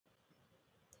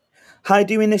Hi,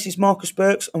 this is Marcus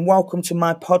Burks, and welcome to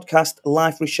my podcast,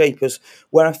 Life Reshapers,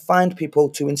 where I find people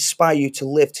to inspire you to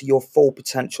live to your full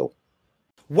potential.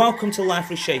 Welcome to Life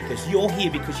Reshapers. You're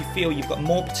here because you feel you've got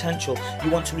more potential.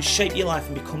 You want to reshape your life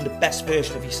and become the best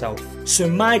version of yourself. So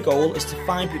my goal is to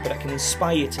find people that can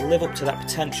inspire you to live up to that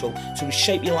potential, to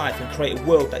reshape your life and create a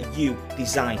world that you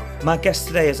design. My guest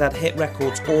today has had hit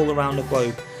records all around the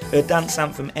globe. Her dance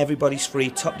anthem, Everybody's Free,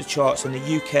 topped the charts in the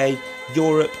UK,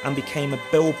 Europe, and became a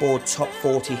Billboard Top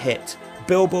 40 hit.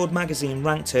 Billboard magazine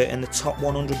ranked her in the top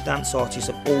 100 dance artists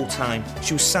of all time.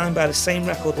 She was signed by the same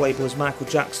record label as Michael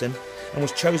Jackson and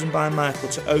was chosen by Michael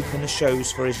to open the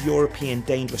shows for his European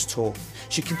Dangerous Tour.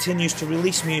 She continues to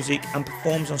release music and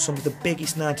performs on some of the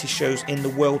biggest 90s shows in the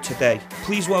world today.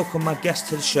 Please welcome my guest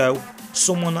to the show,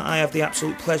 someone that I have the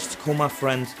absolute pleasure to call my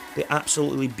friend, the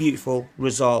absolutely beautiful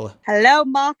Rozalla. Hello,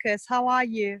 Marcus. How are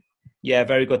you? Yeah,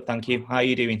 very good, thank you. How are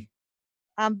you doing?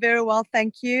 I'm very well,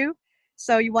 thank you.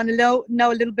 So you want to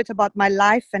know a little bit about my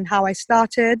life and how I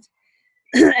started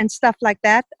and stuff like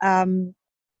that.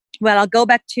 Well, I'll go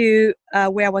back to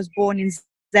where I was born in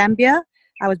Zambia.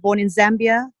 I was born in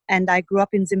Zambia and I grew up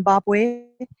in Zimbabwe.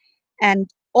 And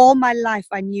all my life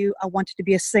I knew I wanted to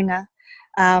be a singer.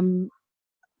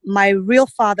 My real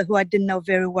father, who I didn't know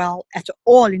very well at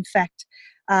all, in fact,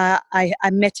 I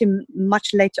met him much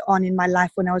later on in my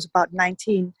life when I was about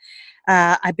 19.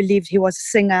 I believed he was a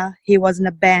singer. He was in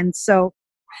a band. So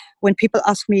when people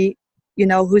ask me,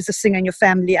 who's the singer in your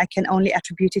family, I can only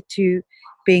attribute it to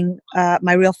being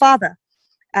my real father.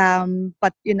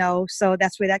 But, so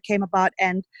that's where that came about.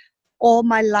 And all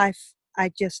my life, I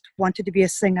just wanted to be a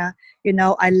singer.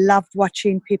 I loved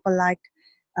watching people like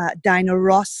Dinah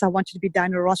Ross. I wanted to be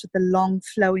Dinah Ross with the long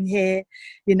flowing hair,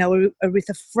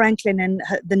 Aretha Franklin and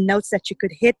the notes that she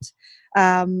could hit.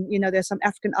 There's some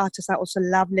African artists I also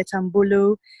love, Letta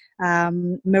Mbulu,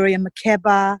 Miriam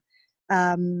Makeba.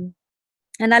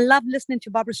 And I love listening to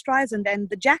Barbra Streisand and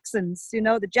the Jacksons,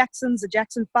 the Jacksons, the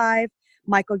Jackson 5,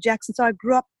 Michael Jackson. So I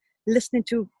grew up listening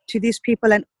to these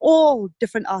people and all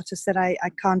different artists that I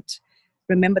can't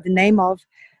remember the name of.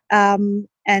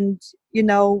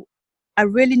 I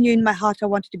really knew in my heart I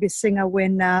wanted to be a singer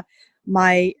when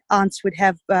my aunts would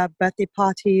have birthday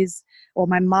parties, or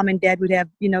my mom and dad would have,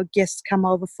 guests come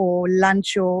over for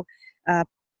lunch or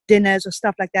dinners or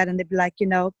stuff like that. And they'd be like,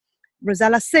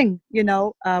 Rozalla, sing,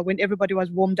 when everybody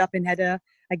was warmed up and had a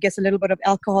little bit of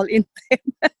alcohol in them.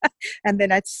 And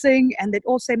then I'd sing and they'd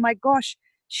all say, my gosh,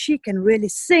 she can really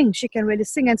sing. She can really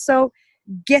sing. And so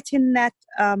getting that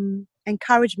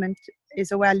encouragement is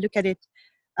the way I look at it.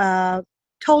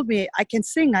 Told me I can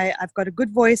sing. I've got a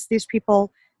good voice. These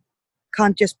people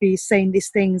can't just be saying these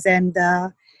things. And,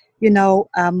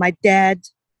 my dad,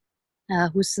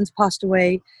 who's since passed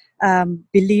away,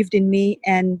 believed in me.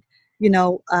 And, he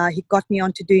got me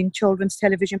onto doing children's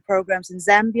television programs in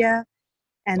Zambia.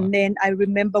 And Wow. Then I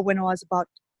remember when I was about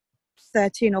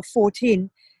 13 or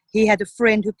 14, he had a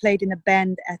friend who played in a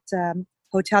band at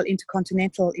Hotel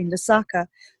Intercontinental in Lusaka,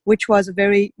 which was a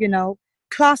very,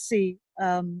 classy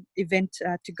event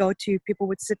to go to. People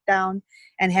would sit down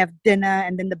and have dinner,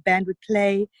 and then the band would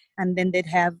play, and then they'd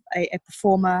have a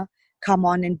performer come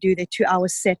on and do their 2-hour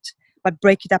set, but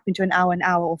break it up into an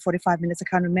hour or 45 minutes, I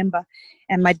can't remember.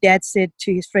 And my dad said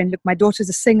to his friend, look, my daughter's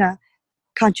a singer,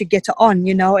 can't you get her on,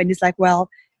 And he's like, well,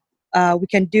 we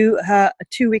can do her a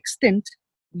 2-week stint.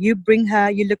 You bring her,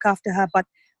 you look after her, but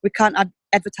we can't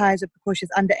advertise it because she's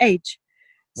underage.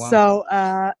 Wow.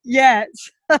 So, yeah.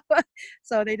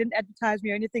 So they didn't advertise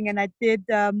me or anything. And I did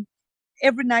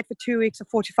every night for 2 weeks, a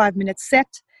 45-minute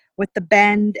set with the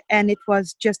band. And it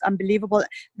was just unbelievable.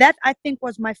 That, I think,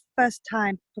 was my first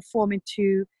time performing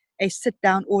to a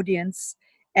sit-down audience.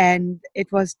 And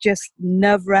it was just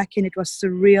nerve-wracking. It was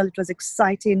surreal. It was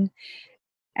exciting.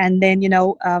 And then,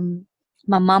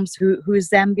 my mom's who is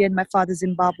Zambian, my father's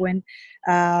Zimbabwean.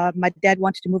 My dad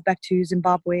wanted to move back to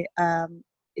Zimbabwe.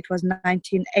 It was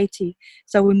 1980,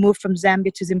 so we moved from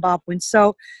Zambia to Zimbabwe.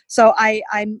 So I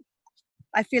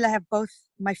feel I have both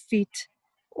my feet,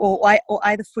 or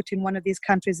either foot in one of these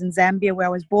countries, in Zambia where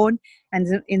I was born,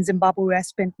 and in Zimbabwe where I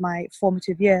spent my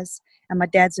formative years. And my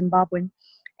dad's Zimbabwean.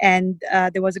 And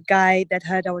there was a guy that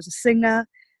heard I was a singer.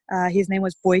 His name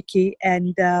was Boyke,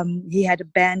 and he had a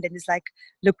band, and he's like,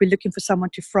 look, we're looking for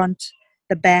someone to front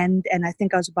the band. And I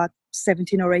think I was about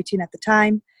 17 or 18 at the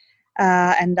time.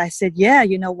 And I said, yeah,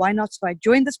 why not? So I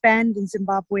joined this band in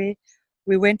Zimbabwe.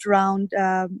 We went around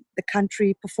the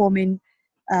country performing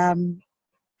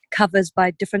covers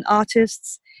by different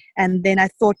artists. And then I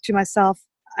thought to myself,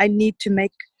 I need to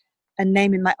make a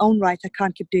name in my own right. I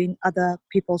can't keep doing other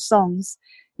people's songs,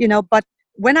 but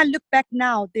when I look back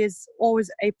now, there's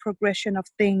always a progression of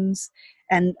things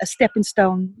and a stepping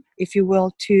stone, if you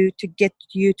will, to get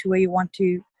you to where you want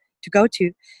to go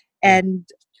to. And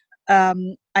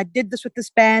I did this with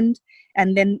this band,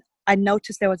 and then I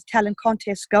noticed there was a talent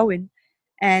contest going,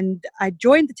 and I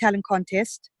joined the talent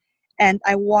contest, and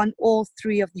I won all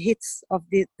 3 of the hits of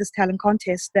this talent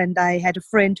contest. And I had a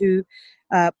friend who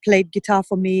played guitar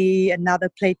for me,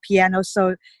 another played piano,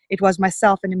 so it was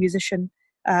myself and a musician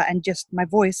and just my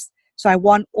voice. So I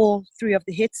won all 3 of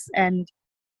the hits, and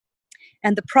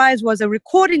the prize was a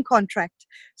recording contract.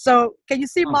 So can you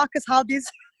see, Marcus, how this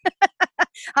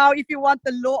how, if you want,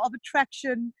 the law of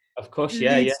attraction, of course,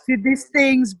 leads to these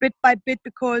things bit by bit,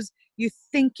 because you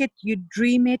think it, you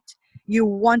dream it, you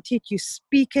want it, you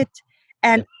speak it.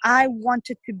 And I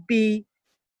wanted to be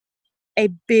a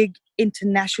big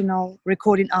international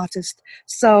recording artist.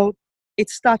 So it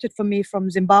started for me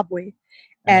from Zimbabwe.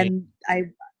 And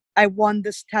I won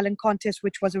this talent contest,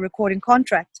 which was a recording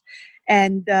contract.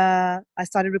 And I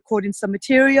started recording some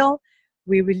material.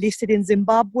 We released it in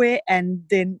Zimbabwe, and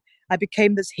then I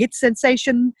became this hit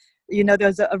sensation. You know,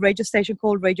 there's a radio station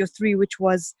called Radio 3, which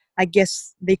was, I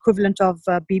guess, the equivalent of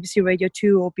BBC Radio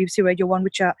 2 or BBC Radio 1,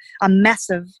 which are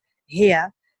massive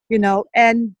here, you know,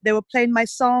 and they were playing my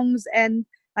songs, and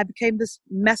I became this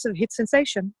massive hit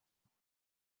sensation.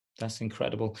 That's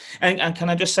incredible. And can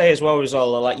I just say as well,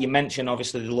 Rozola, like you mentioned,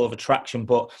 obviously the law of attraction,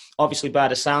 but obviously by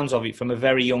the sounds of it, from a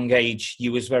very young age,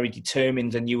 you was very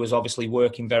determined, and you was obviously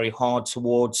working very hard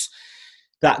towards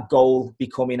that goal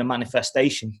becoming a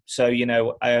manifestation. So, you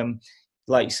know,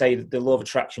 like you say, the law of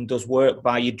attraction does work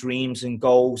by your dreams and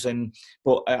goals.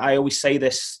 But I always say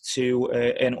this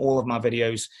in all of my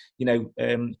videos, you know,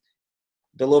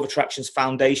 the law of attraction's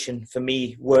foundation for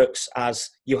me works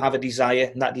as you have a desire,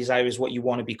 and that desire is what you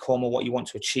want to become or what you want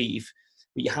to achieve.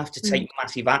 But you have to take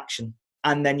massive action,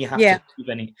 and then you have to achieve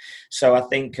any. So I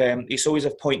think it's always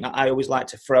a point that I always like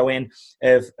to throw in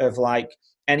of like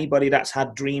anybody that's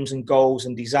had dreams and goals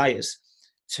and desires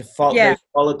to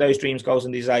follow those dreams, goals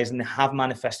and desires, and they have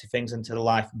manifested things into their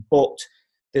life. But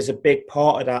there's a big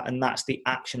part of that, and that's the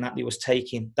action that he was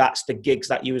taking. That's the gigs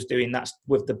that he was doing. That's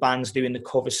with the bands doing the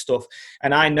cover stuff.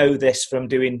 And I know this from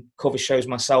doing cover shows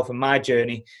myself in my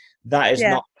journey. That is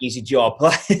not an easy job.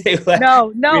 No,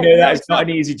 that is not an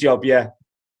easy job. Yeah,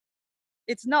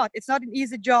 it's not. It's not an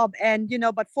easy job, and you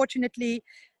know. But fortunately,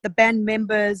 the band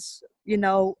members, you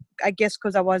know, I guess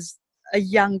because I was a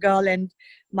young girl, and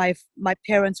my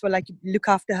parents were like, look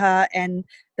after her, and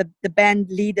the band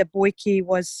leader Boyke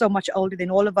was so much older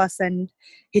than all of us, and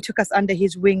he took us under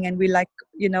his wing, and we, like,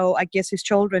 you know, I guess his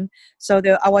children. So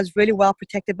I was really well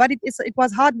protected, but it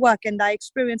was hard work, and I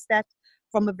experienced that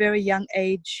from a very young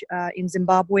age in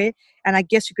Zimbabwe, and I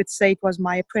guess you could say it was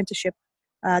my apprenticeship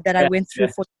that I went through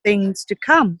for things to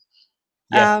come.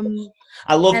 Yeah.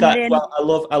 I love that.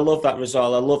 I love that,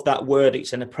 Rozola. I love that word.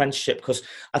 It's an apprenticeship, because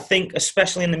I think,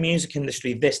 especially in the music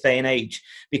industry this day and age,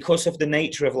 because of the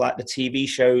nature of like the TV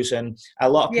shows, and a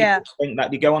lot of people think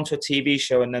that they go onto a TV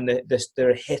show and then they're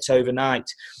a hit overnight.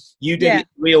 You did it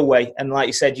the real way, and like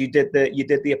you said, you did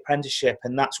the apprenticeship,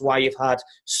 and that's why you've had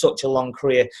such a long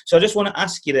career. So I just want to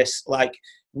ask you this: like,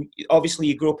 obviously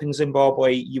you grew up in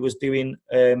Zimbabwe, you was doing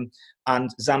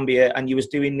and Zambia, and you was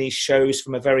doing these shows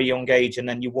from a very young age, and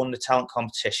then you won the talent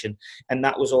competition, and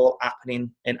that was all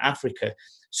happening in Africa.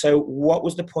 So what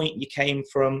was the point you came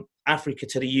from Africa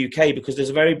to the UK? Because there's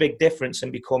a very big difference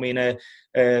in becoming a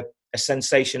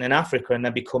sensation in Africa and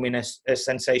then becoming a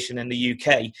sensation in the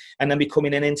UK and then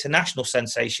becoming an international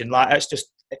sensation. Like, that's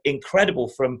just incredible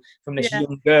from this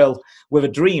young girl with a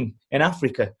dream in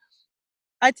Africa.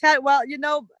 Well, you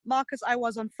know, Marcus, I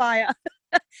was on fire.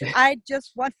 I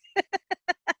just wanted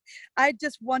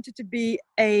to be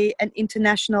an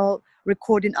international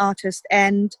recording artist,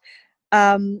 and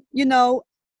you know,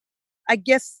 I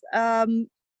guess having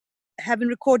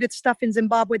recorded stuff in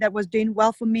Zimbabwe that was doing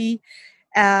well for me,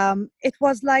 it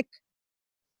was like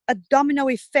a domino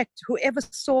effect. Whoever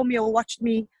saw me or watched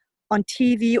me on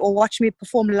TV or watched me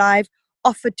perform live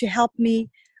offered to help me.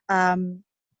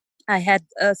 I had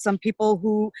some people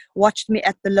who watched me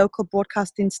at the local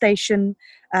broadcasting station.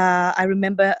 I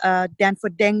remember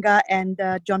Danford Denga and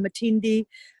John Matindi,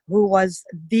 who was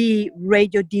the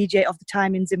radio DJ of the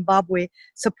time in Zimbabwe,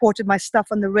 supported my stuff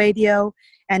on the radio.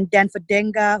 And Danford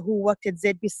Denga, who worked at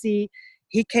ZBC,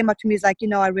 he came up to me, he's like, you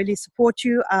know, I really support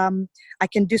you. I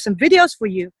can do some videos for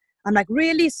you. I'm like,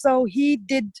 really? So he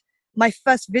did my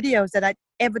first videos that I'd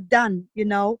ever done, you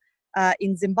know,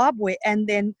 in Zimbabwe. And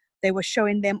then they were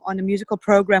showing them on a musical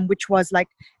program, which was like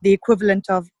the equivalent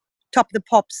of Top of the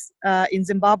Pops in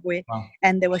Zimbabwe. Wow.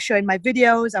 And they were showing my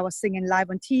videos. I was singing live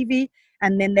on TV.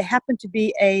 And then there happened to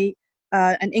be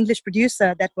an English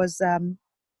producer that was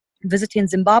visiting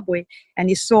Zimbabwe, and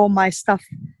he saw my stuff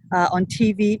on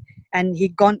TV, and he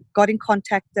got in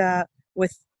contact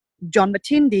with John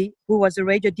Matindi, who was a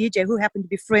radio DJ who happened to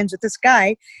be friends with this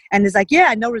guy. And he's like, yeah,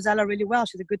 I know Rosella really well.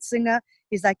 She's a good singer.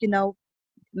 He's like,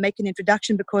 make an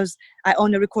introduction because I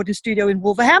own a recording studio in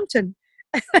Wolverhampton.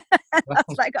 I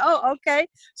was like, oh, okay.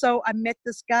 So I met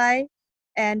this guy,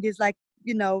 and he's like,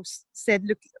 said,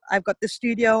 look, I've got the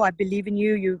studio. I believe in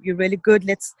you. You're really good.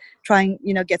 Let's try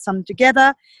and, get something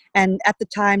together. And at the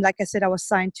time, like I said, I was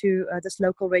signed to this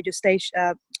local radio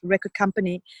station, record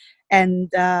company.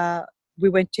 And we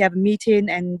went to have a meeting,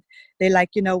 and they're like,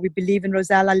 we believe in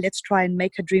Rosella. Let's try and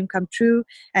make her dream come true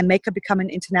and make her become an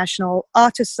international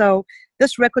artist. So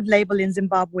this record label in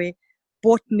Zimbabwe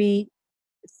bought me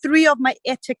 3 of my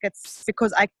air tickets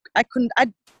because I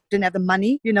didn't have the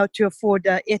money, to afford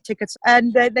air tickets.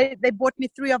 And they bought me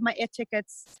 3 of my air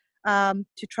tickets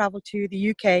to travel to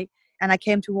the UK. And I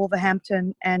came to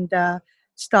Wolverhampton and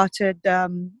started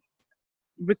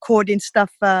recording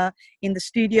stuff in the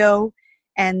studio.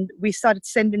 And we started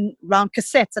sending round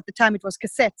cassettes. At the time, it was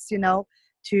cassettes,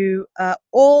 to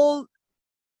all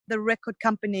the record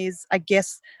companies, I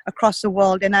guess, across the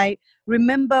world. And I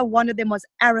remember one of them was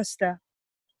Arista.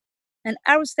 And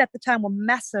Arista at the time were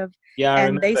massive. Yeah, I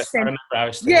remember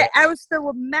Arista. Yeah, Arista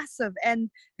were massive. And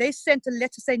they sent a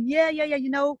letter saying, yeah,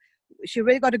 she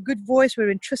really got a good voice.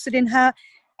 We're interested in her.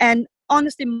 And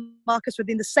honestly, Marcus,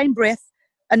 within the same breath,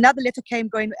 another letter came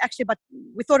going, actually, but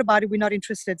we thought about it. We're not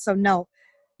interested. So no,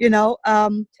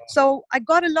 so I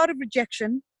got a lot of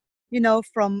rejection,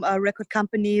 from record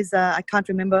companies. I can't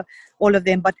remember all of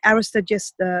them, but Arista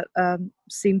just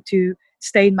seemed to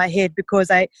stay in my head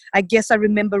because I guess I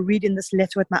remember reading this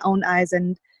letter with my own eyes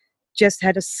and just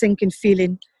had a sinking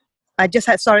feeling. I just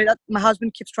had, sorry, my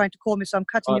husband keeps trying to call me, so I'm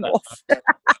cutting him off.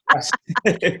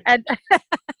 and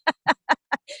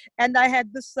and I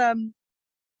had this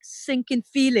sinking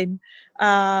feeling,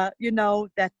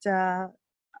 that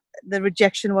the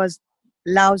rejection was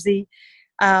lousy.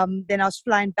 Then I was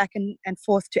flying back and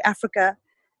forth to Africa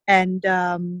and,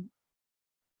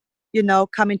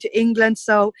 coming to England.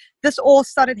 So this all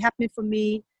started happening for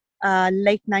me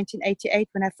late 1988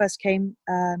 when I first came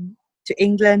to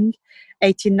England,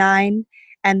 89.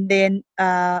 And then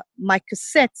my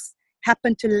cassettes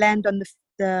happened to land on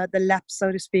the lap,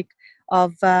 so to speak,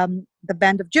 of the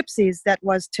band of gypsies. That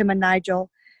was Tim and Nigel.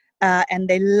 And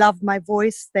they loved my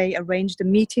voice. They arranged a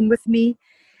meeting with me.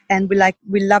 And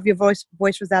we love your voice,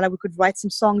 Rosella. We could write some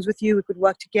songs with you. We could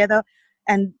work together.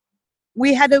 And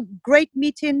we had a great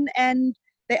meeting, and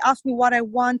they asked me what I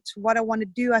want to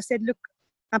do. I said, look,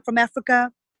 I'm from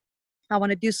Africa. I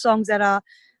want to do songs that are,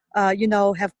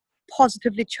 have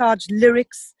positively charged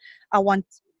lyrics. I want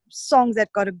songs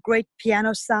that got a great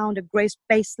piano sound, a great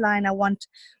bass line. I want,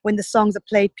 when the songs are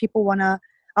played,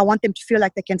 I want them to feel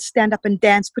like they can stand up and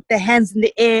dance, put their hands in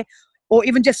the air, or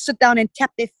even just sit down and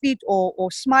tap their feet or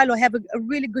smile or have a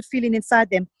really good feeling inside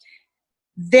them.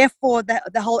 Therefore,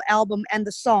 the whole album and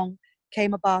the song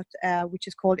came about, which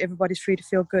is called Everybody's Free to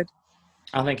Feel Good.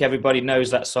 I think everybody knows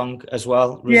that song as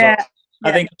well. Yeah.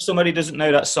 I think if somebody doesn't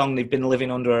know that song, they've been living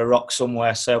under a rock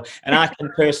somewhere. So, and I can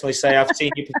personally say I've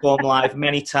seen you perform live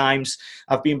many times.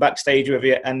 I've been backstage with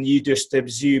you, and you just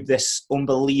exude this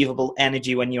unbelievable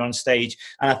energy when you're on stage.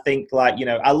 And I think,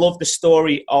 I love the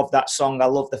story of that song. I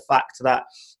love the fact that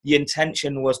the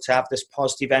intention was to have this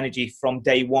positive energy from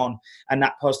day one, and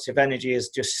that positive energy has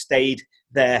just stayed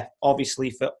there,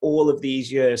 obviously, for all of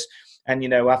these years. And,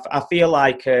 I feel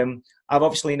like I've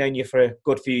obviously known you for a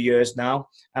good few years now,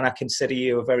 and I consider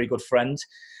you a very good friend.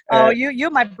 You're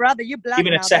my brother. You black.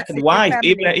 Even a second wife.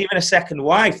 Even a second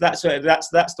wife. That's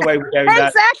the way we're going.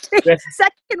 Exactly.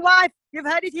 Second wife. You've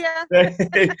heard it here.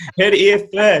 Heard it here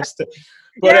first.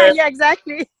 But, yeah,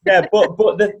 exactly. Yeah,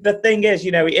 but the thing is,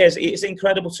 it's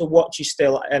incredible to watch you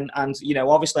still, and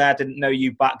obviously I didn't know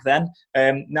you back then.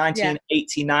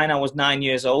 1989, I was 9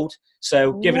 years old.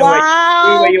 So giving away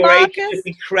your age is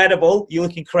incredible. You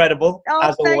look incredible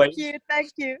as always.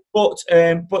 Thank you. But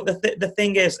the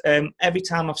thing is, every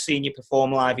time I've seen you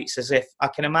perform live, it's as if I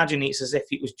can imagine it's as if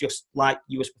it was just like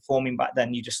you was performing back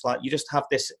then. You just have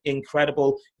this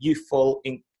incredible youthful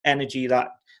energy that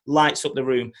lights up the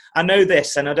room. I know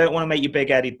this, and I don't want to make you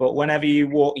big-headed, but whenever you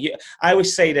walk, I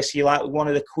always say this, you're like one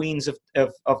of the queens of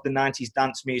the 90s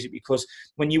dance music, because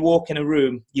when you walk in a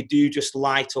room, you do just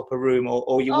light up a room,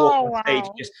 or you walk on stage,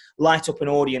 just light up an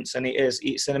audience, and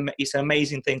it's an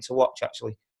amazing thing to watch,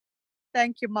 actually.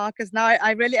 Thank you, Marcus. Now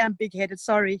I really am big-headed.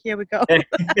 Sorry. Here we go.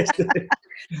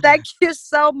 Thank you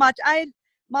so much.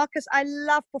 Marcus, I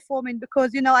love performing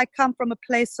because, I come from a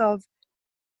place of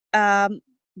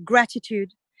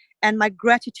gratitude. And my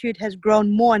gratitude has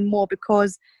grown more and more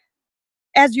because,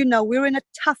 as you know, we're in a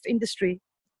tough industry.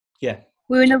 Yeah.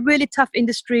 We're in a really tough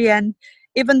industry. And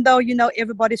even though, you know,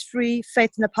 Everybody's Free,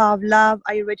 Faith in the Power of Love,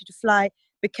 Are You Ready to Fly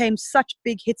became such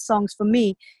big hit songs for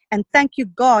me. And thank you,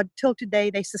 God, till today,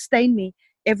 they sustain me.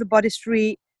 Everybody's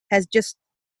Free has just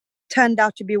turned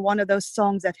out to be one of those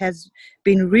songs that has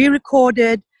been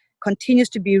re-recorded, continues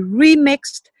to be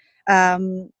remixed.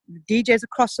 DJs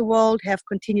across the world have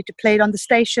continued to play it on the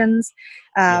stations.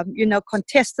 You know,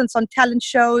 contestants on talent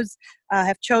shows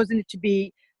have chosen it to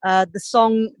be the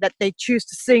song that they choose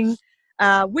to sing,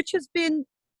 which has been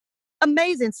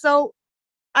amazing. So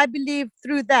I believe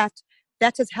through that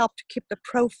has helped to keep the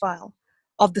profile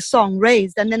of the song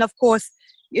raised. And then, of course,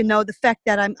 you know, the fact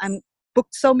that I'm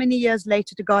booked so many years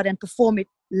later to go out and perform it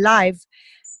live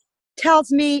tells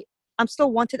me I'm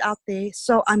still wanted out there.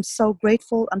 So I'm so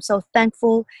grateful. I'm so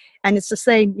thankful. And it's the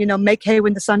same, you know, make hay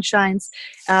when the sun shines.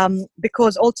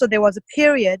 Because also there was a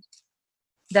period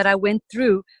that I went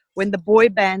through when the boy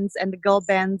bands and the girl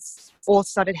bands all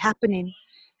started happening.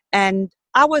 And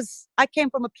I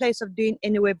came from a place of doing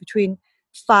anywhere between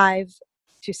 5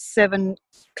 to 7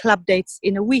 club dates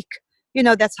in a week. You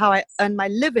know, that's how I earn my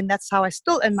living. That's how I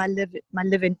still earn my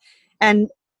living. And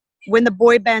when the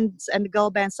boy bands and the girl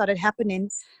bands started happening,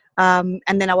 and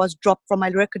then I was dropped from my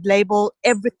record label,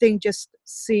 everything just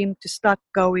seemed to start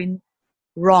going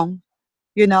wrong,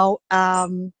 you know.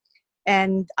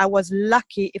 And I was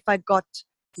lucky if I got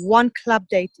one club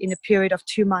date in a period of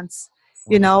 2 months,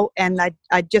 you know, and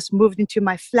I just moved into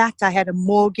my flat. I had a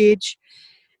mortgage,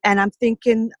 and I'm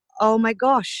thinking, oh my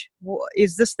gosh,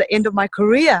 is this the end of my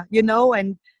career, you know?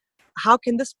 And how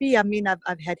can this be? I mean,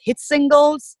 I've had hit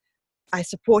singles. I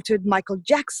supported Michael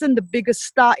Jackson, the biggest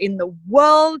star in the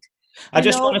world. I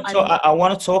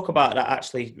want to talk about that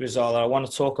actually, Rizala. I want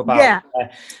to talk about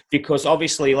because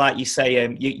obviously, like you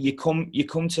say, you come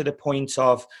to the point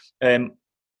of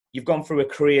you've gone through a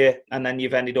career and then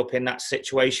you've ended up in that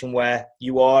situation where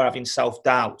you are having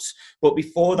self-doubts. But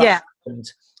before that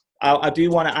happened, I do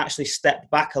want to actually step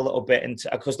back a little bit, and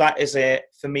because that is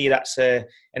for me, that's an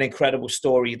incredible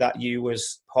story that you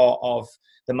was part of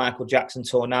the Michael Jackson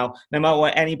tour. Now, no matter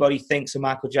what anybody thinks of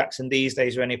Michael Jackson these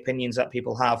days or any opinions that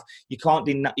people have, you can't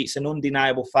deny, it's an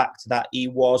undeniable fact that he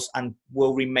was and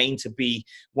will remain to be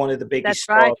one of the biggest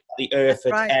stars the earth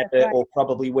had ever or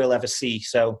probably will ever see.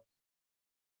 So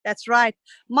that's right.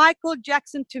 Michael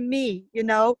Jackson, to me, you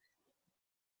know,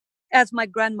 as my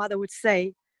grandmother would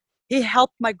say, he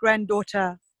helped my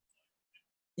granddaughter.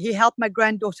 He helped my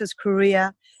granddaughter's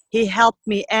career. He helped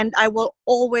me. And I will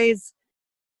always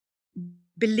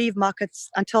believe, Marcus,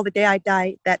 until the day I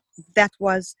die, that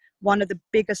was one of the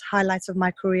biggest highlights of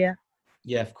my career.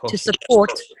 Yeah, of course.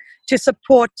 To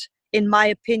support, in my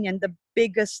opinion, the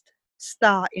biggest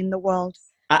star in the world,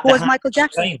 who was Michael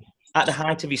Jackson. At the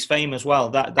height of his fame as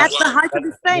well. At the height of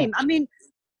his fame. Yeah. I mean,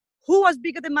 who was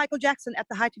bigger than Michael Jackson at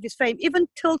the height of his fame? Even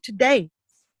till today,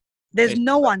 there is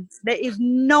no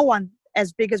one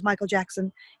as big as Michael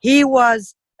Jackson. He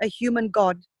was a human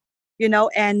god, you know,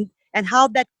 and how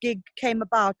that gig came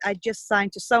about, I just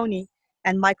signed to Sony,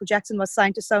 and Michael Jackson was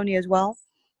signed to Sony as well.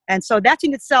 And so that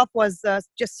in itself was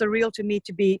just surreal to me,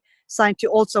 to be signed to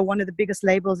also one of the biggest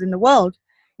labels in the world,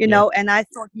 you know. And I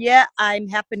thought, I'm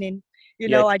happening. You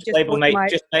know, I just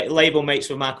label mates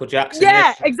with Michael Jackson.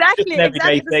 Yeah, exactly.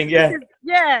 Thing,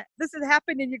 this is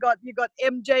happening. You got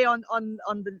MJ on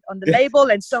the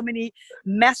label, and so many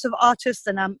massive artists,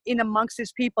 and I'm in amongst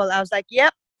these people. I was like,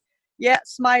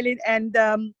 smiling, and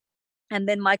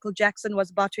then Michael Jackson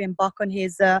was about to embark on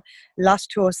his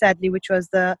last tour, sadly, which was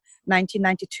the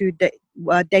 1992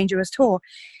 Dangerous Tour,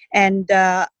 and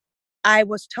I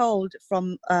was told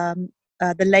from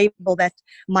the label that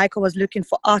Michael was looking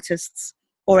for artists,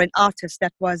 or an artist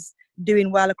that was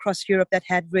doing well across Europe, that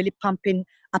had really pumping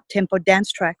up-tempo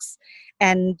dance tracks.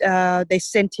 And they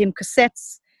sent him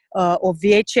cassettes or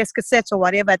VHS cassettes or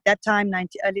whatever at that time,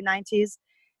 early 90s.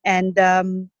 And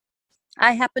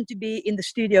I happened to be in the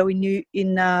studio in New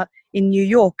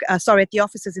York, at the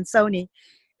offices in Sony,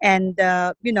 and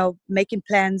you know, making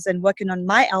plans and working on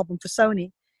my album for Sony.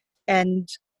 And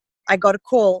I got a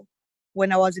call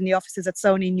when I was in the offices at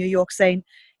Sony in New York saying,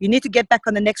 you need to get back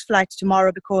on the next flight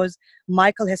tomorrow because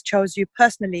Michael has chose you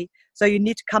personally. So you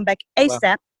need to come back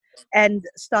ASAP and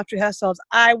start rehearsals.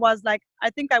 I was like, I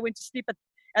think I went to sleep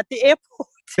at the airport.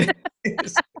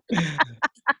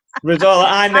 Rizala,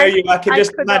 I know you. I can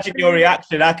just imagine your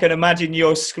reaction. I can imagine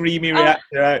your screaming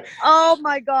reaction. Right? Oh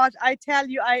my gosh. I tell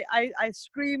you, I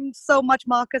screamed so much,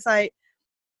 Marcus. I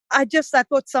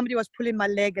thought somebody was pulling my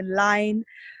leg and lying.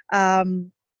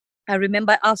 I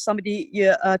remember I asked somebody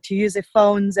to use their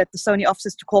phones at the Sony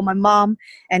offices to call my mom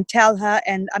and tell her.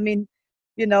 And I mean,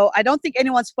 you know, I don't think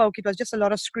anyone spoke. It was just a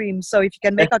lot of screams. So if you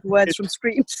can make out words from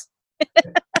screams.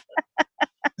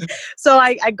 So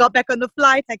I got back on the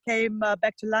flight. I came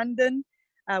back to London.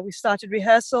 We started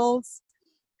rehearsals.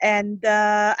 And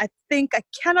I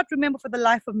cannot remember for the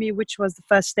life of me which was the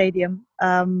first stadium.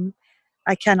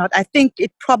 I cannot. I think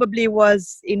it probably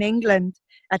was in England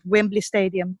at Wembley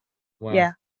Stadium. Wow.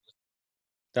 Yeah.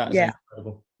 That is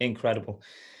incredible. Incredible.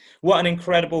 What an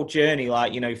incredible journey,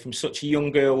 like, you know, from such a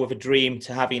young girl with a dream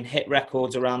to having hit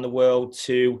records around the world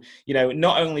to, you know,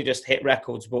 not only just hit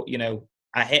records, but, you know,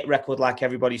 a hit record like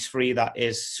Everybody's Free, that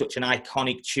is such an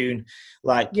iconic tune.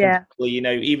 Like, you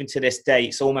know, even to this day,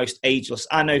 it's almost ageless.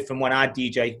 I know from when I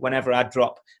DJ, whenever I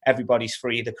drop Everybody's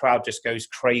Free, the crowd just goes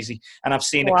crazy. And I've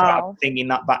seen the crowd singing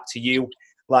that back to you.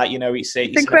 Like, you know, it's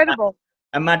incredible.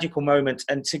 A magical moment.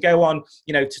 And to go on,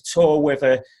 you know, to tour with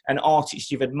an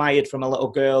artist you've admired from a little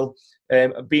girl,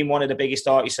 being one of the biggest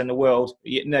artists in the world,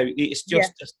 you know, it's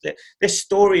just this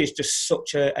story is just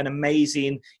such an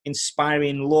amazing,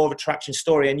 inspiring law of attraction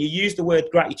story. And you use the word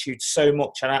gratitude so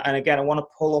much, and again, I want to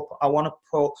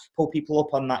pull people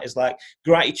up on that. Is like,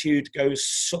 gratitude goes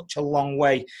such a long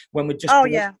way when we're just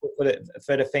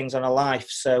for the things on our life.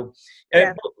 So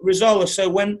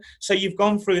Rozola, so you've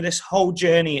gone through this whole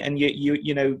journey, and you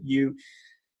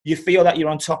feel that you're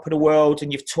on top of the world,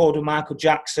 and you've toured with Michael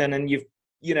Jackson, and you've,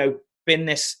 you know, been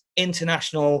this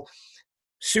international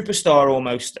superstar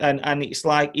almost, and it's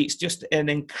like, it's just an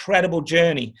incredible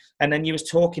journey. And then you was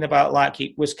talking about, like,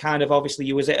 it was kind of, obviously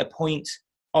you was at a point,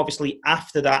 obviously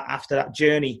after that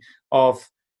journey of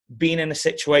being in a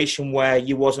situation where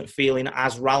you wasn't feeling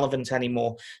as relevant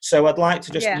anymore. So I'd like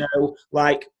to just know,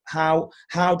 like, how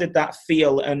did that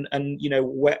feel, and you know,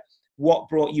 what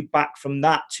brought you back from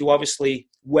that to obviously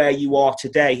where you are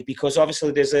today? Because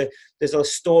obviously there's a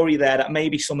story there that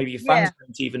maybe some of your fans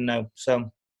don't even know.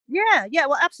 So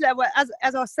well, absolutely. Well,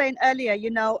 as I was saying earlier, you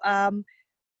know,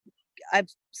 I've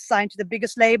signed to the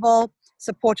biggest label,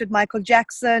 supported Michael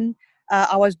Jackson.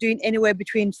 I was doing anywhere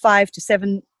between 5 to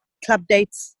 7 club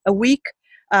dates a week.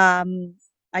 I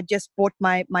just bought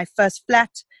my first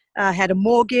flat, had a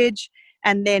mortgage,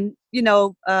 and then, you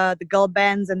know, the girl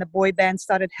bands and the boy bands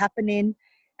started happening.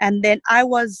 And then I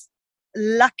was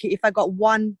lucky if I got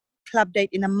one club date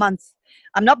in a month.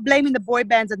 I'm not blaming the boy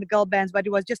bands and the girl bands, but it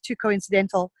was just too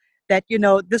coincidental that, you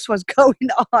know, this was going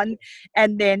on.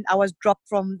 And then I was dropped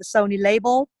from the Sony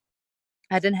label.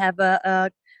 I didn't have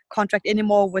a contract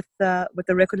anymore with the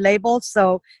record label.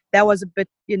 So that was a bit,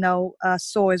 you know,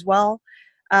 sore as well.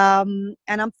 And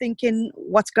I'm thinking,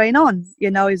 what's going on?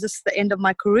 You know, is this the end of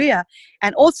my career?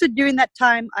 And also during that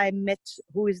time, I met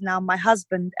who is now my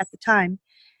husband at the time.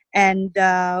 And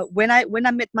when I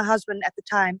met my husband at the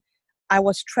time, I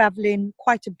was traveling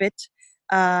quite a bit.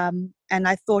 And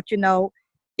I thought, you know,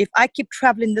 if I keep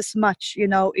traveling this much, you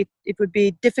know, it would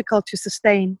be difficult to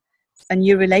sustain a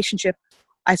new relationship,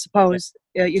 I suppose,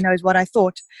 you know, is what I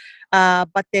thought.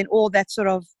 But then all that sort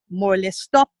of more or less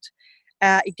stopped.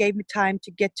 It gave me time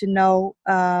to get to know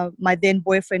my then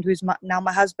boyfriend, who's now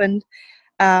my husband.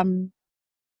 And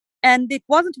it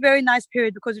wasn't a very nice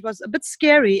period because it was a bit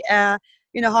scary.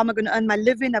 You know, how am I going to earn my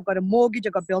living? I've got a mortgage,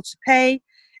 I've got bills to pay.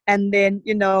 And then,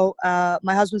 you know,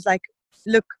 my husband's like,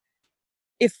 look,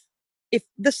 if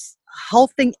this whole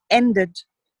thing ended,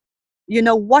 you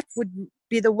know, what would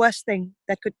be the worst thing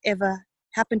that could ever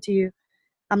happen to you?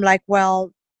 I'm like,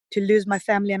 well, to lose my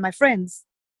family and my friends.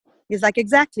 He's like,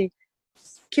 exactly.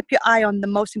 Keep your eye on the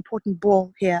most important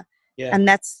ball here. Yeah. And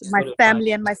that's my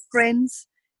family and my friends.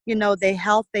 You know, their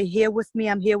health, they're here with me,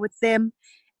 I'm here with them.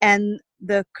 And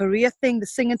the career thing, the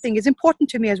singing thing is important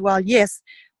to me as well, yes,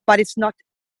 but it's not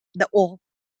the all.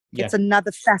 Yeah. It's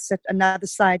another facet, another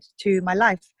side to my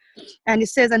life. And he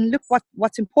says, and look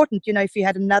what's important, you know, if you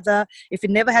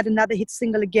never had another hit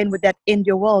single again, would that end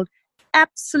your world?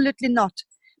 Absolutely not.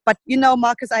 But, you know,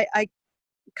 Marcus, I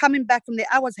coming back from there,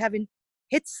 I was having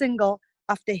hit single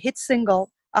after hit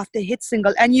single after hit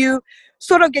single. And you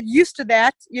sort of get used to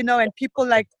that, you know, and people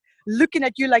like looking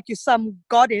at you like you're some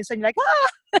goddess, and you're like,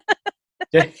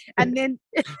 ah! And then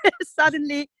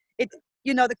suddenly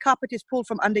you know, the carpet is pulled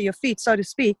from under your feet, so to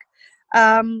speak.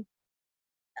 And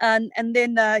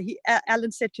then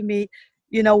Alan said to me,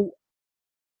 you know,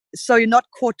 so you're not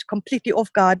caught completely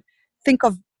off guard. Think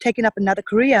of taking up another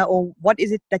career, or what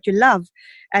is it that you love?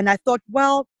 And I thought,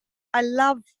 well, I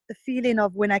love the feeling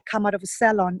of when I come out of a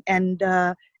salon and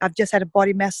I've just had a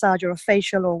body massage or a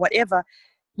facial or whatever.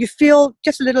 You feel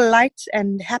just a little light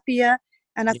and happier.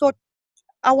 And I thought,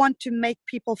 I want to make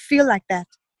people feel like that.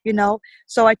 you know.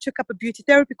 So I took up a beauty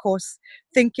therapy course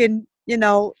thinking, you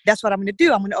know, that's what I'm going to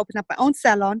do. I'm going to open up my own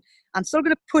salon. I'm still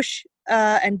going to push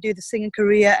and do the singing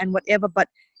career and whatever. But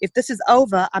if this is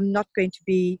over, I'm not going to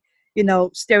be, you know,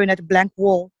 staring at a blank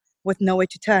wall with nowhere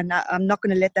to turn. I'm not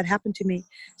going to let that happen to me.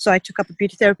 So I took up a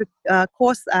beauty therapy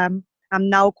course. I'm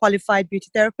now a qualified beauty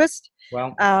therapist.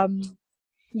 Wow.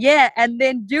 Yeah. And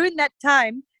then during that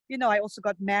time, you know, I also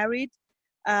got married.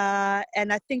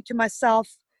 And I think to myself,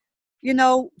 you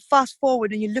know, fast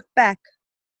forward and you look back,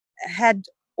 had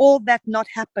all that not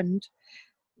happened,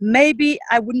 maybe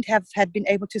I wouldn't have had been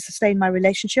able to sustain my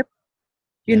relationship.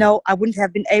 You know, I wouldn't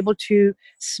have been able to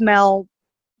smell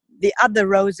the other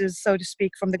roses, so to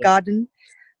speak, from the garden.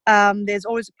 There's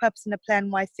always a purpose and a plan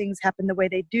why things happen the way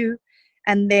they do.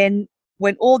 And then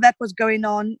when all that was going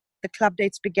on, the club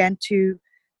dates began to,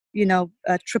 you know,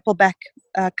 trickle back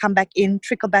in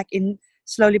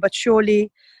slowly but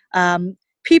surely.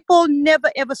 People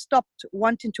never ever stopped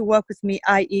wanting to work with me,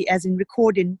 i.e. as in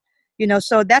recording, you know,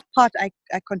 so that part I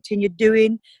continued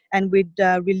doing, and we'd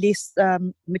release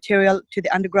material to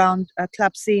the underground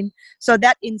club scene. So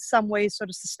that in some ways sort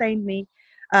of sustained me.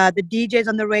 The DJs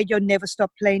on the radio never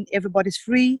stopped playing Everybody's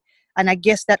Free, and I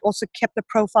guess that also kept the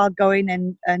profile going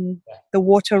and the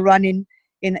water running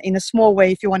in a small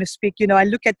way, if you want to speak. You know, I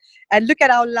look at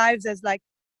our lives as like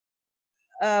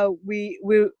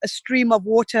we're a stream of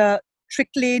water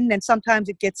trickling, and sometimes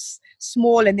it gets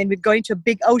small and then we go into a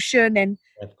big ocean, and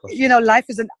you know, life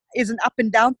is an up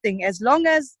and down thing. As long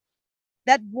as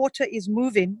that water is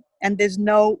moving and there's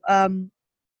no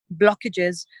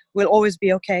blockages, we'll always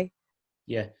be okay.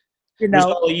 Yeah. You know,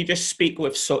 Rosalia, you just speak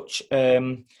with such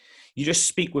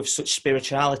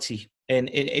spirituality, and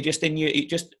it just in you, it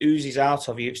just oozes out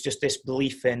of you. It's just this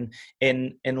belief in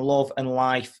love and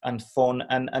life and fun,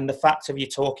 and the fact of you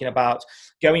talking about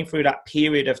going through that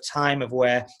period of time of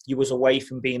where you was away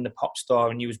from being the pop star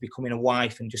and you was becoming a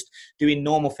wife and just doing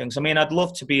normal things. I mean, I'd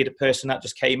love to be the person that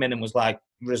just came in and was like,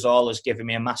 Rosalia's giving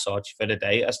me a massage for the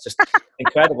day. That's just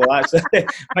incredible.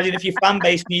 Imagine if your fan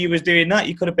base knew you was doing that.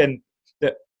 You could have been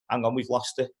that. Hang on, we've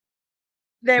lost her.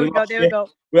 There we go.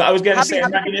 Well, I was going to say,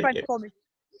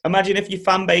 imagine if your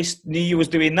fan base knew you was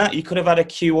doing that, you could have had a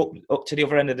queue up to the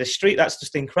other end of the street. That's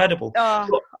just incredible.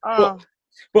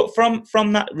 But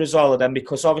from that, Rosalia, then,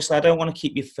 because obviously I don't want to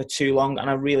keep you for too long, and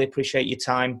I really appreciate your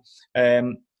time.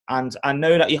 And I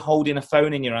know that you're holding a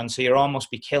phone in your hand, so you're almost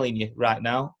be killing you right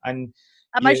now. And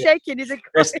am I shaking? Is it?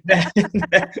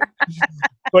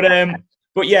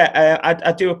 But yeah,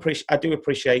 I do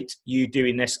appreciate you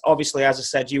doing this. Obviously, as I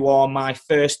said, you are my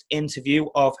first interview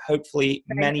of hopefully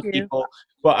many people.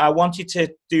 But I wanted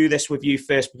to do this with you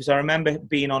first because I remember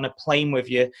being on a plane with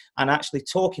you and actually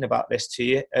talking about this to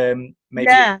you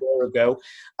maybe a year ago.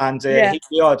 And here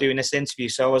we are doing this interview.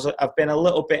 So I've been a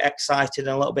little bit excited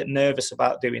and a little bit nervous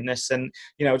about doing this. And,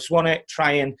 you know, I just want to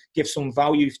try and give some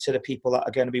value to the people that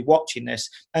are going to be watching this.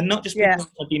 And not just people who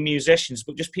want to be musicians,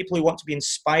 but just people who want to be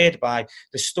inspired by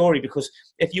the story. Because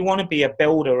if you want to be a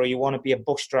builder, or you want to be a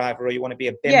bus driver, or you want to be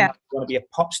a bin man, you want to be a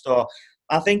pop star,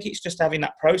 I think it's just having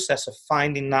that process of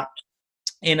finding that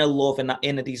inner love and that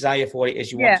inner desire for what it is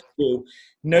you want to do.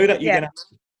 Know that you're going to,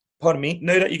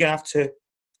 know that you're going to have to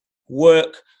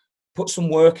put some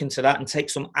work into that and take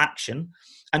some action,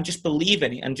 and just believe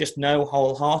in it, and just know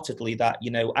wholeheartedly that,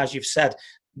 you know, as you've said,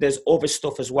 there's other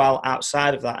stuff as well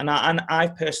outside of that. And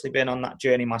I've personally been on that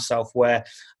journey myself, where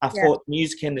I thought the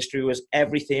music industry was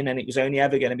everything, and it was only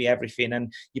ever going to be everything,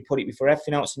 and you put it before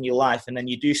everything else in your life. And then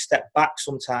you do step back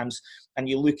sometimes and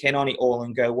you look in on it all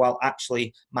and go, well,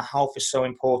 actually my health is so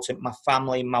important, my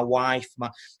family, my wife,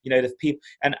 the people.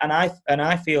 And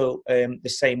I feel the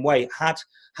same way. Had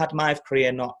my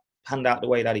career not panned out the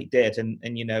way that it did, and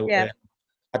you know,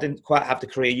 I didn't quite have the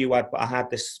career you had, but I had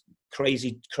this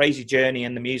crazy journey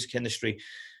in the music industry.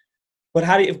 But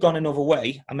had it have gone another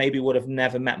way, I maybe would have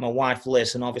never met my wife,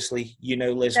 Liz. And obviously, you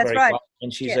know Liz very well.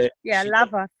 And she's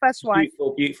love her. First wife.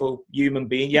 Beautiful human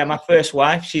being. Yeah, my first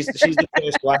wife. She's the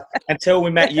first wife until we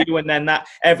met you, and then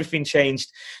everything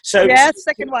changed. So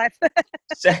second wife.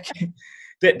 Second.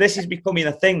 This is becoming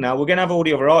a thing now. We're going to have all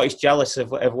the other artists jealous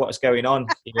of what's going on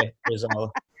here, Rosalia.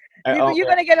 You're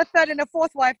going to get a third and a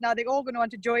fourth wife now. They're all going to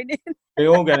want to join in. They're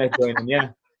all going to join in,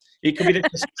 yeah. It could be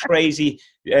this crazy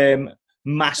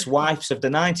mass wives of the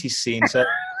 90s scene. So.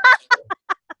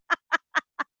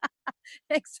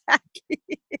 Exactly.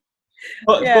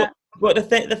 But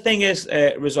the thing is,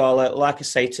 Rosalia, like I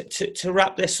say, to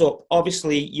wrap this up,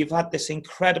 obviously you've had this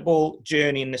incredible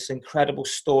journey and this incredible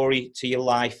story to your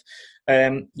life.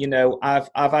 You know, I've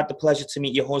had the pleasure to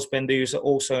meet your husband, who's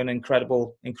also an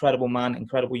incredible man,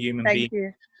 incredible human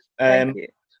being. Thank you.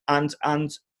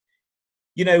 And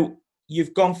you know,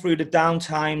 you've gone through the down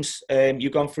times.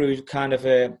 You've gone through kind of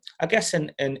I guess,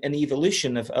 an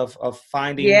evolution of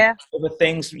finding other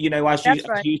things. You know, as That's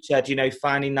right. you said, you know,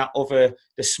 finding the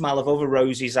smell of other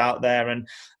roses out there, and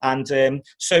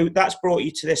so that's brought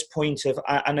you to this point of.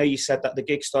 I know you said that the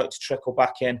gigs started to trickle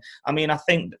back in. I mean, I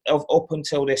think up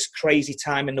until this crazy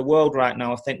time in the world right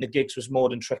now, I think the gigs was more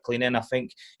than trickling in. I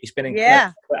think it's been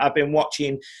incredible. I've been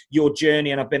watching your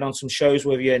journey, and I've been on some shows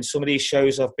with you, and some of these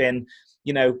shows have been,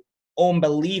 you know,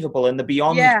 unbelievable, and the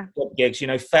beyond gigs, you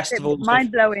know, festivals,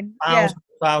 mind-blowing,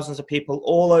 thousands of people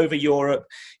all over Europe,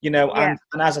 you know, and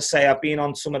as I say, I've been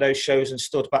on some of those shows and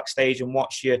stood backstage and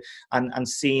watched you and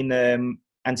seen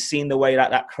the way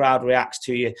that crowd reacts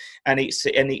to you, and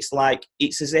it's like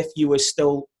it's as if you were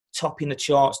still topping the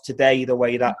charts today, the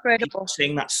way that people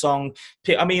sing that song.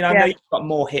 I mean, I know you've got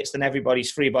more hits than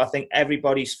Everybody's Free, but I think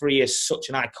Everybody's Free is such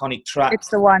an iconic track. It's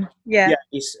the one.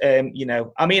 It's you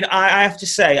know, I mean, I have to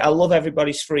say I love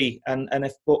Everybody's Free,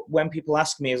 but when people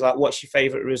ask me, is like, what's your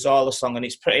favorite Rozalla song, and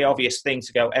it's a pretty obvious thing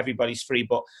to go Everybody's Free,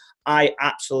 but I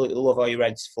absolutely love Are You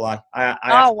Ready to Fly. I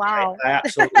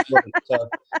absolutely love it. So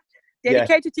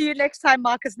dedicated to you next time,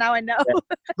 Marcus. Now I know.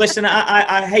 Listen,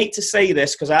 I hate to say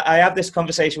this because I have this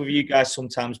conversation with you guys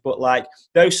sometimes, but like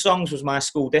those songs was my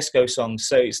school disco songs,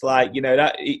 so it's like, you know,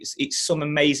 that it's some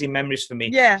amazing memories for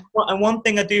me. And one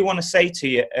thing I do want to say to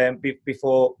you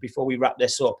before we wrap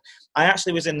this up, I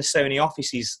actually was in the Sony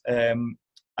offices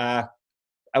a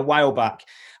while back,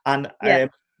 and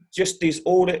just these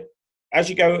as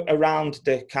you go around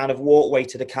the kind of walkway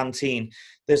to the canteen,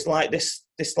 there's like this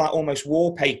like almost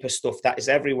wallpaper stuff that is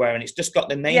everywhere, and it's just got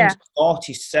the names of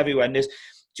artists everywhere, and there's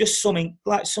just something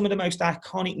like some of the most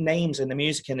iconic names in the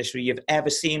music industry you've ever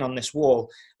seen on this wall.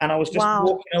 And I was just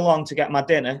walking along to get my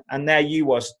dinner, and there you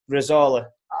was, Rozalla.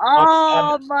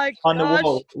 Oh my on the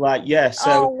wall, like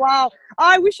So wow!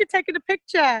 Oh, we should take a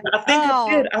picture. I think I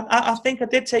did. I think I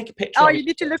did take a picture. Oh, you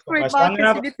need to look for it, Marcus.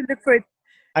 You need to look for it.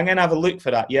 I'm gonna have a look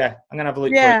for that. Yeah, I'm gonna have a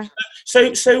look for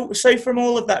it. So from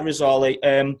all of that,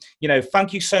 Rozalla, you know,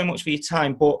 thank you so much for your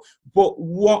time. But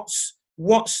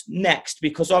what's next?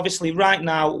 Because obviously, right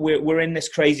now we're in this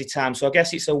crazy time. So I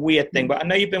guess it's a weird thing. But I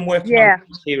know you've been working on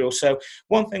material. So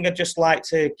one thing I'd just like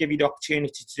to give you the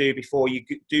opportunity to do before you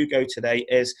do go today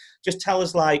is just tell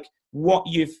us like what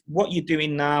you're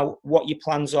doing now, what your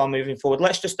plans are moving forward.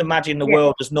 Let's just imagine the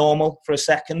world as normal for a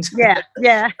second.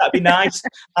 That'd be nice.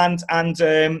 And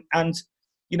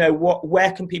you know,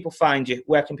 where can people find you?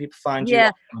 Where can people find you?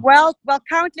 Well,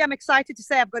 currently I'm excited to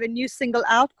say I've got a new single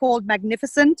out called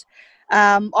Magnificent.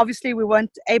 Obviously we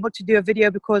weren't able to do a video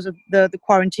because of the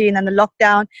quarantine and the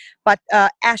lockdown, but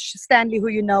Ash Stanley, who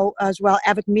you know as well,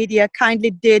 Avid Media,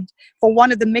 kindly did for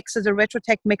one of the mixes, a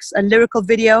Retrotech mix, a lyrical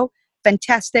video.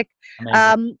 Fantastic.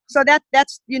 So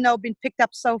that's, you know, been picked up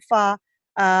so far.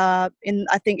 I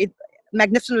think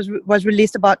Magnificent was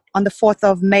released about on the 4th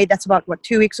of May. That's about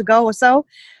 2 weeks ago or so.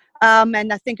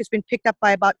 And I think it's been picked up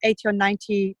by about 80 or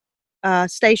 90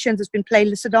 stations. It's been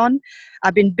playlisted on.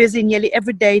 I've been busy nearly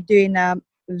every day doing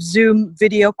Zoom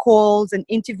video calls and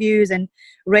interviews and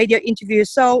radio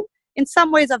interviews. So in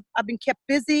some ways I've been kept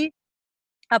busy.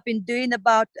 I've been doing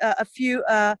about a few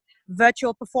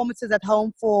virtual performances at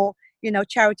home for, you know,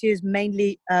 charities,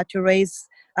 mainly to raise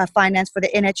finance for the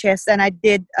NHS. And I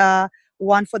did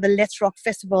one for the Let's Rock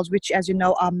festivals, which, as you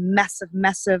know, are massive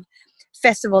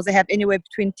festivals. They have anywhere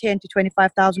between 10 to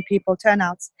 25,000 people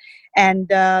turnouts. And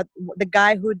the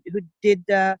guy who did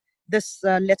this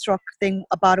Let's Rock thing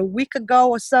about a week ago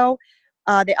or so,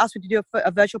 they asked me to do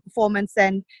a virtual performance,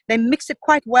 and they mixed it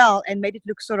quite well and made it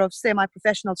look sort of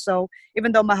semi-professional. So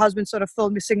even though my husband sort of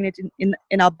filmed me singing it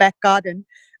in our back garden,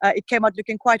 it came out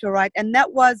looking quite all right. And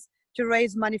that was to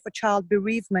raise money for child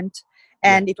bereavement.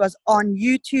 And it was on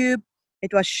YouTube.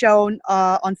 It was shown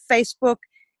on Facebook.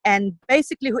 And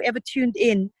basically whoever tuned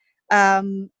in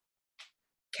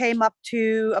came up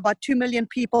to about 2 million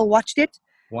people watched it.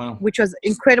 Wow. Which was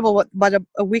incredible about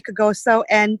a week ago or so.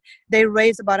 And they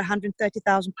raised about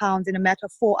 £130,000 in a matter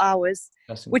of 4 hours,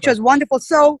 which was wonderful.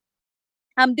 So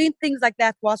I'm doing things like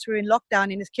that whilst we're in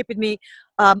lockdown, and it's keeping me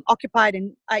occupied,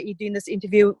 and i.e. doing this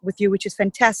interview with you, which is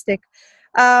fantastic.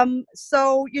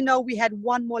 So, you know, we had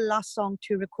one more last song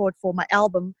to record for my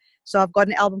album. So I've got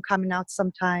an album coming out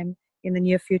sometime in the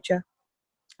near future.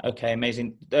 Okay,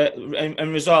 amazing. And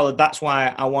Rozalla, that's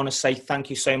why I want to say thank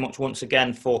you so much once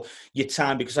again for your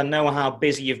time, because I know how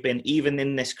busy you've been, even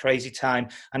in this crazy time.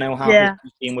 I know how busy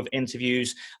you've been with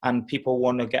interviews, and people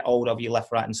want to get hold of you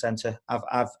left, right, and centre.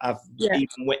 I've even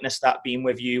witnessed that being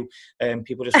with you.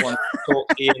 People just want to talk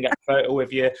to you and get a photo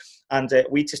with you, and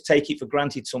we just take it for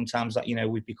granted sometimes that, you know,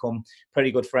 we've become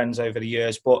pretty good friends over the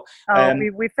years. But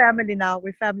we're family now.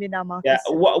 We're family now, Marcus.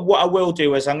 Yeah. What I will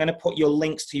do is I'm going to put your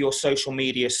links to your social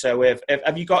media. So if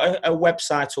have you got a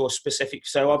website or specific?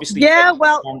 So obviously,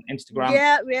 on Instagram.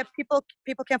 Yeah, people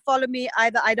can follow me.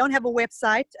 Either I don't have a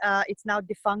website. It's now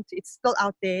defunct. It's still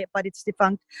out there, but it's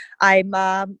defunct. I'm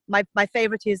my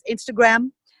favorite is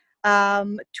Instagram,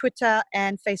 Twitter,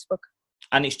 and Facebook.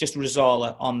 And it's just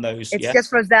Rozalla on those. It's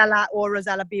just Rozalla or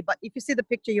Rozalla B. But if you see the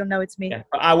picture, you'll know it's me. Yeah,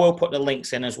 but I will put the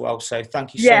links in as well. So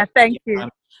thank you so much. Thank you.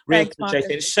 Really appreciate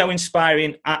it. It's so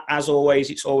inspiring. As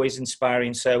always, it's always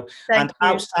inspiring. So,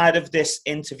 outside of this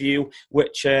interview,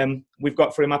 which we've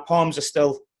got through, my palms are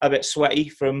still a bit sweaty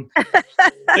from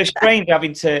it's strange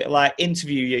having to like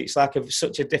interview you. It's like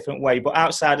such a different way. But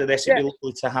outside of this, it'd be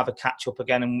lovely to have a catch up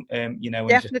again, and you know,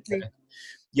 definitely.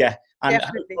 And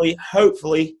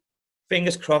hopefully,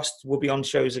 fingers crossed, we'll be on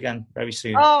shows again very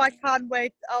soon. Oh, I can't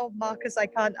wait. Oh, Marcus, I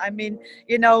can't. I mean,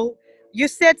 you know, you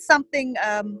said something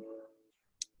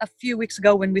a few weeks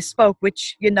ago when we spoke,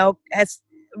 which, you know, has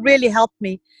really helped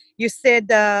me. You said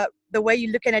the way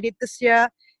you're looking at it this year,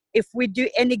 if we do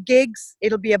any gigs,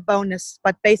 it'll be a bonus.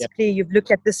 But basically, you've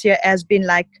looked at this year as being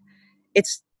like,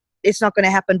 it's not going to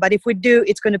happen. But if we do,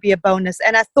 it's going to be a bonus.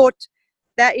 And I thought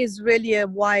that is really a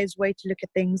wise way to look at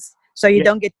things, so you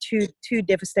don't get too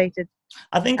devastated.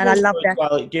 I think, and I love that.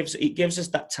 Well, it gives us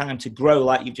that time to grow,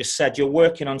 like you just said. You're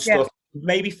working on stuff.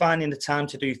 Maybe finding the time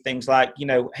to do things like, you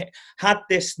know, had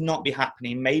this not be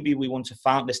happening, maybe we wouldn't have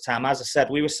found this time. As I said,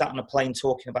 we were sat on a plane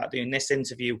talking about doing this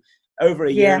interview over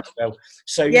a year ago.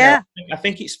 So you know, I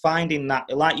think it's finding that,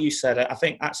 like you said, I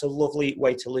think that's a lovely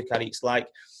way to look at it. It's like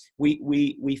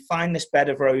we find this bed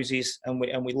of roses, and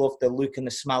we love the look and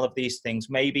the smell of these things.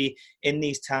 Maybe in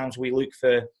these times we look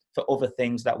for other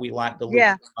things that we like the look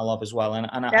and smell of as well. And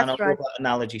I love that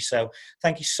analogy. So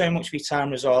thank you so much for your time,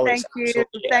 Rozalla.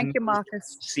 Thank you,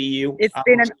 Marcus. See you. It's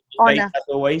been an honor. As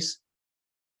always.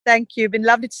 Thank you. Been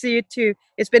lovely to see you too.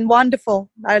 It's been wonderful.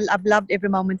 I've loved every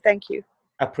moment. Thank you.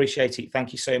 I appreciate it.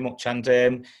 Thank you so much.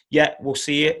 And we'll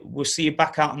see you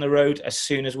back out on the road as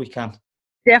soon as we can.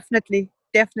 Definitely.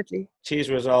 Cheers,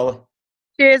 Rozalla.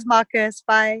 Cheers, Marcus.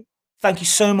 Bye. Thank you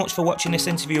so much for watching this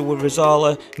interview with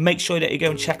Rozalla. Make sure that you go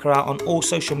and check her out on all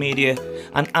social media.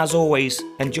 And as always,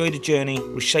 enjoy the journey,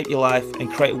 reshape your life, and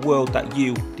create a world that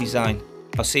you design.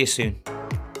 I'll see you soon.